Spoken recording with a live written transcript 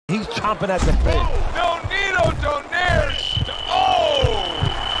He's chomping at the bit. Nonito, Donaire. Oh!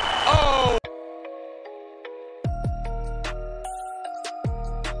 Oh!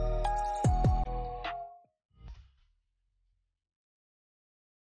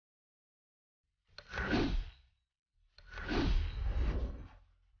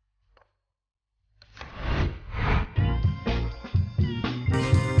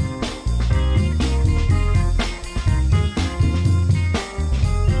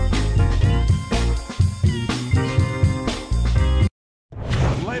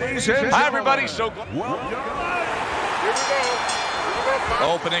 Hi, everybody. So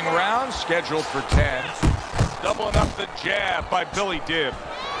opening round scheduled for 10. Doubling up the jab by Billy Dibb.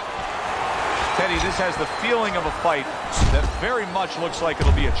 Teddy, this has the feeling of a fight that very much looks like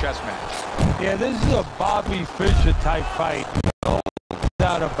it'll be a chess match. Yeah, this is a Bobby Fischer type fight. No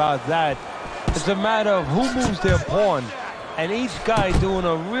doubt about that. It's a matter of who moves their pawn, and each guy doing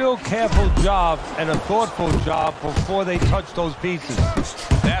a real careful job and a thoughtful job before they touch those pieces.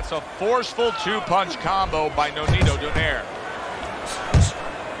 That's a forceful two-punch combo by Nonito Donaire.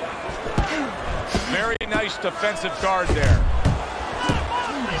 Very nice defensive guard there.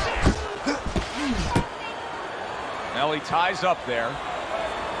 Now he ties up there.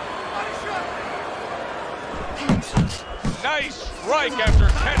 Nice strike after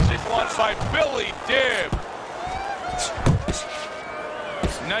catching one by Billy Dibb.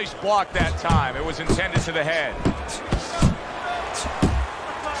 Nice block that time. It was intended to the head.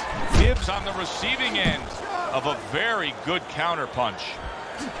 Dibb's on the receiving end of a very good counterpunch.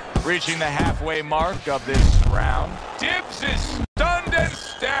 Reaching the halfway mark of this round. Dibb's is stunned and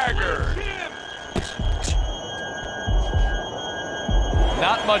staggered.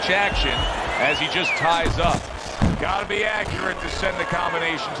 Not much action as he just ties up. Gotta be accurate to send the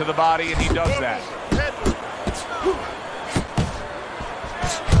combination to the body, and he does that.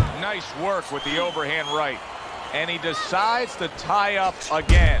 Nice work with the overhand right. And he decides to tie up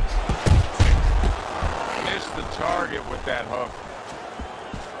again. Missed the target with that hook.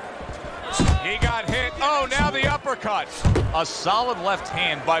 He got hit. Oh, now the uppercut. A solid left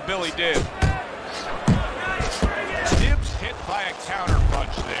hand by Billy Dibb. Dibb's hit by a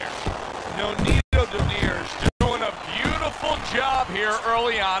counterpunch there. Nonito Donaire's doing a beautiful job here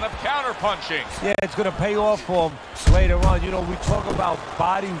early on of counterpunching. Yeah, it's going to pay off for him later on. You know, we talk about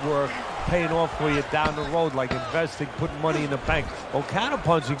body work paying off for you down the road, like investing, putting money in the bank. Well,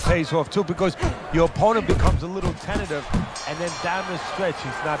 counterpunching pays off too, because your opponent becomes a little tentative, and then down the stretch,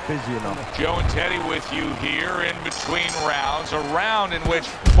 he's not busy enough. Joe and Teddy with you here in between rounds, a round in which,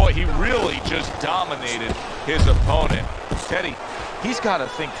 boy, he really just dominated his opponent. Teddy, he's got to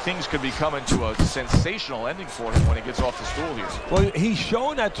think things could be coming to a sensational ending for him when he gets off the stool here. Well, he's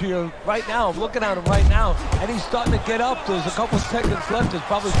showing that to you right now. I'm looking at him right now, and he's starting to get up. There's a couple seconds left. There's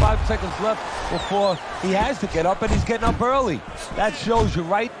probably 5 seconds left before he has to get up, and he's getting up early. That shows you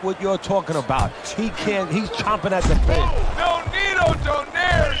right what you're talking about. He can't. He's chomping at the bit. Nonito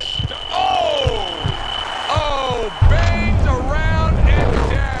Donaire. Oh, bangs around and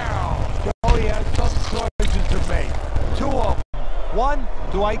down. Oh, he has some choices to make. Two of them. One,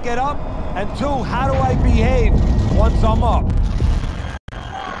 do I get up? And two, how do I behave once I'm up?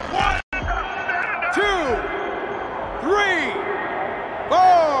 1, 2, 3, 4,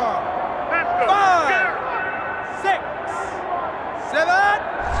 5, 6, 7.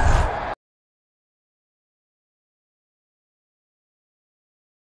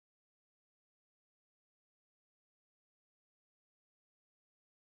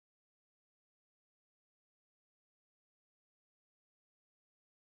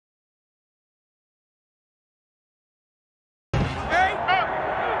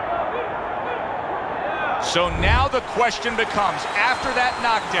 So now the question becomes, after that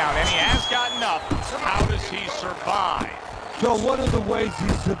knockdown, and he has gotten up, how does he survive? So one of the ways he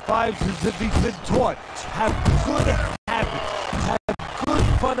survives is if he's been taught. Have good habits, have good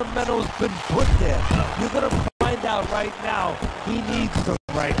fundamentals been put there. You're going to find out right now he needs them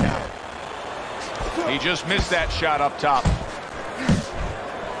right now. He just missed that shot up top.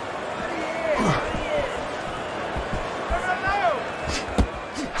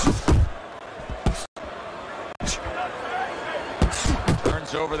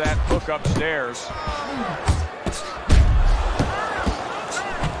 Over that hook upstairs.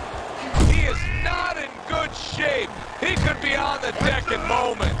 He is not in good shape. He could be on the deck in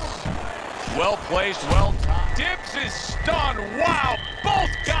moments. Well placed, well timed. Dibb's is stunned. Wow, both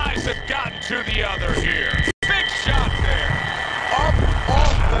guys have gotten to the other here. Big shot there. Up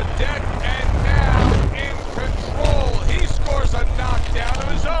off the deck and now in control. He scores a knockdown of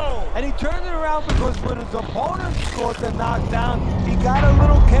his own. And he turned it around because when his opponent scored the knockdown, he got a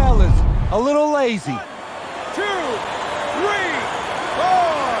little careless. a little lazy. 1, 2, 3, 4,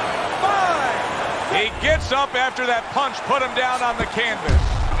 5. He gets up after that punch put him down on the canvas.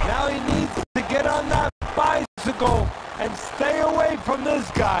 Now he needs to get on that bicycle and stay away from this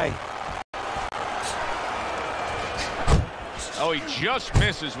guy. Oh, he just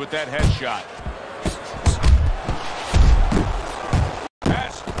misses with that headshot.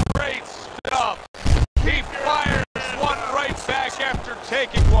 That's great stuff. He fires one right back after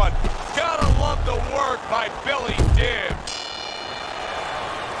taking one. Gotta love the work by Billy Dibbs.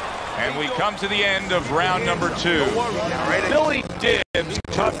 And we come to the end of round number 2. Billy Dibbs,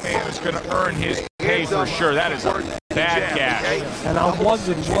 tough man, is going to earn his pay for sure. That is a bad gash. And I'm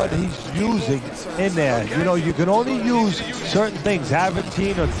wondering what he's using in there. You know, you can only use certain things,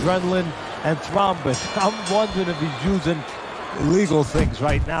 Aventine, adrenaline, and thrombin. I'm wondering if he's using illegal things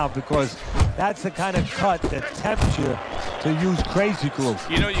right now, because that's the kind of cut that tempts you to use crazy glue.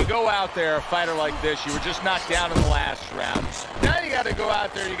 You know, you go out there, a fighter like this, you were just knocked down in the last round. Now you got to go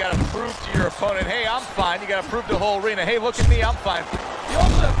out there, you got to prove to your opponent, hey, I'm fine. You got to prove to the whole arena, hey, look at me, I'm fine. You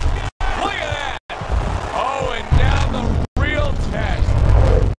also, look at that. Oh, and now the real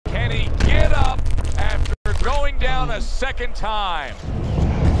test. Can he get up after going down a second time?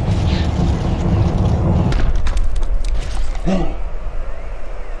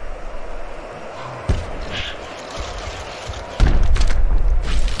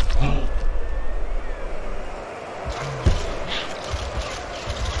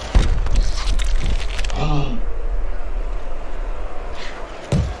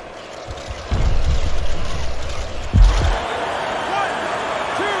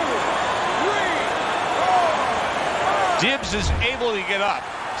 Dibbs is able to get up.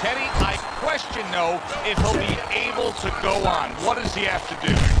 Teddy, I question, though, if he'll be able to go on. What does he have to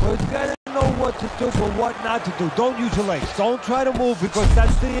do? Well, he's got to know what to do, but what not to do. Don't use your legs. Don't try to move, because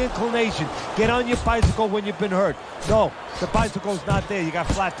that's the inclination. Get on your bicycle when you've been hurt. No, the bicycle's not there. You got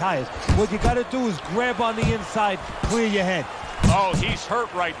flat tires. What you got to do is grab on the inside, clear your head. Oh, he's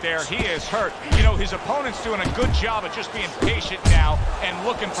hurt right there. He is hurt. You know, his opponent's doing a good job of just being patient now and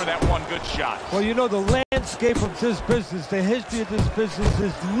looking for that one good shot. Well, you know, the landscape of this business, the history of this business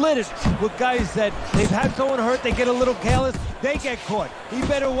is littered with guys that they've had someone hurt, they get a little careless, they get caught. He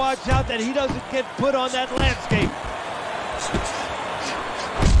better watch out that he doesn't get put on that landscape.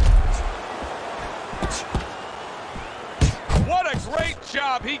 What a great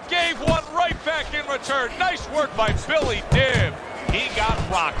job. He gave one right back in return. Nice work by Billy Dibb. He got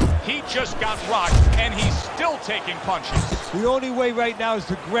rocked. He just got rocked, and he's still taking punches. The only way right now is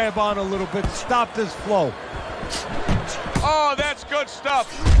to grab on a little bit, stop this flow. Oh, that's good stuff.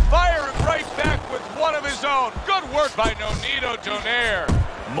 Firing right back with one of his own. Good work by Nonito Donaire.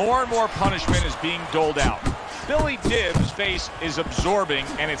 More and more punishment is being doled out. Billy Dibbs' face is absorbing,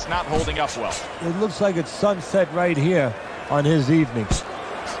 and it's not holding up well. It looks like it's sunset right here on his evening.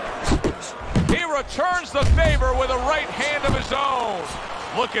 He returns the favor with a right hand of his own.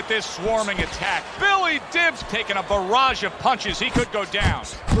 Look at this swarming attack. Billy Dibbs taking a barrage of punches. He could go down.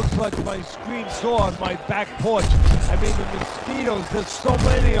 Looks like my screen door on my back porch. I mean, the mosquitoes, there's so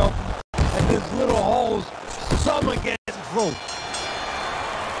many of them, and there's little holes. Some are getting through.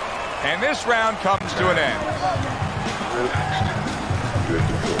 And this round comes to an end.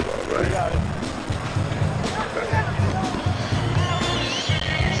 We got it.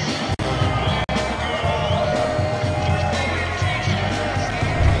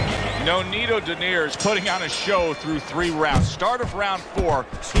 Nonito Donaire is putting on a show through 3 rounds. Start of round 4.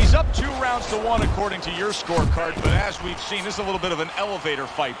 He's up 2 rounds to 1 according to your scorecard, but as we've seen, this is a little bit of an elevator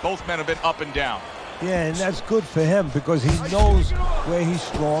fight. Both men have been up and down. Yeah, and that's good for him, because he knows where he's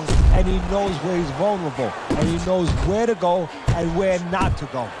strong, and he knows where he's vulnerable, and he knows where to go and where not to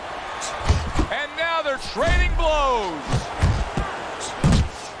go. And now they're trading blows.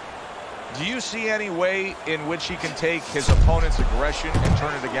 Do you see any way in which he can take his opponent's aggression and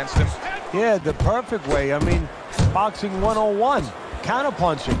turn it against him? Yeah, the perfect way. I mean, boxing 101,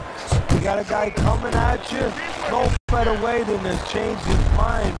 counterpunching. You got a guy coming at you, no better way than to change his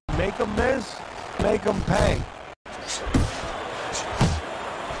mind. Make him miss, make him pay.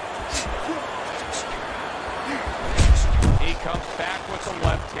 He comes back with the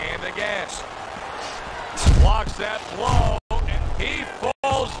left hand again. Blocks that blow, and he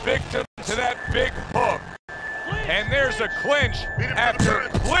falls victim to that big hook. And there's a clinch after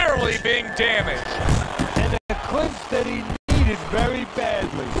clearly being damaged. And a clinch that he needed very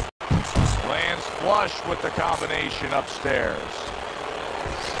badly. Lands flush with the combination upstairs.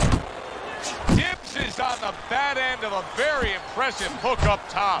 Dibbs is on the bad end of a very impressive hook up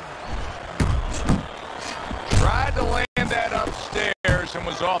top. Tried to land that upstairs, pace and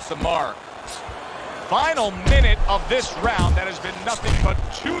was off the mark. Final minute of this round that has been nothing but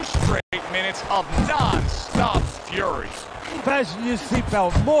 2 straight minutes of non-stop fury. Fasten your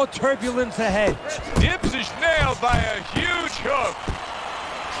seatbelt. More turbulence ahead. Dibbs is nailed by a huge hook.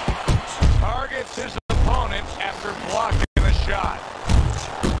 Targets his opponent after blocking the shot.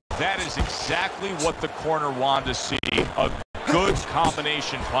 That is exactly what the corner wanted to see. A good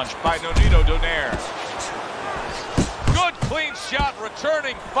combination punch by Nonito Donaire. Good clean shot,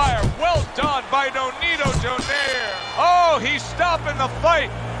 returning fire. Well done by Nonito Donaire. Oh, he's stopping the fight.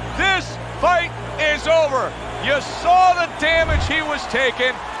 This fight is over. You saw the damage he was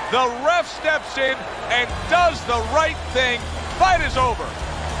taking. The ref steps in and does the right thing. Fight is over.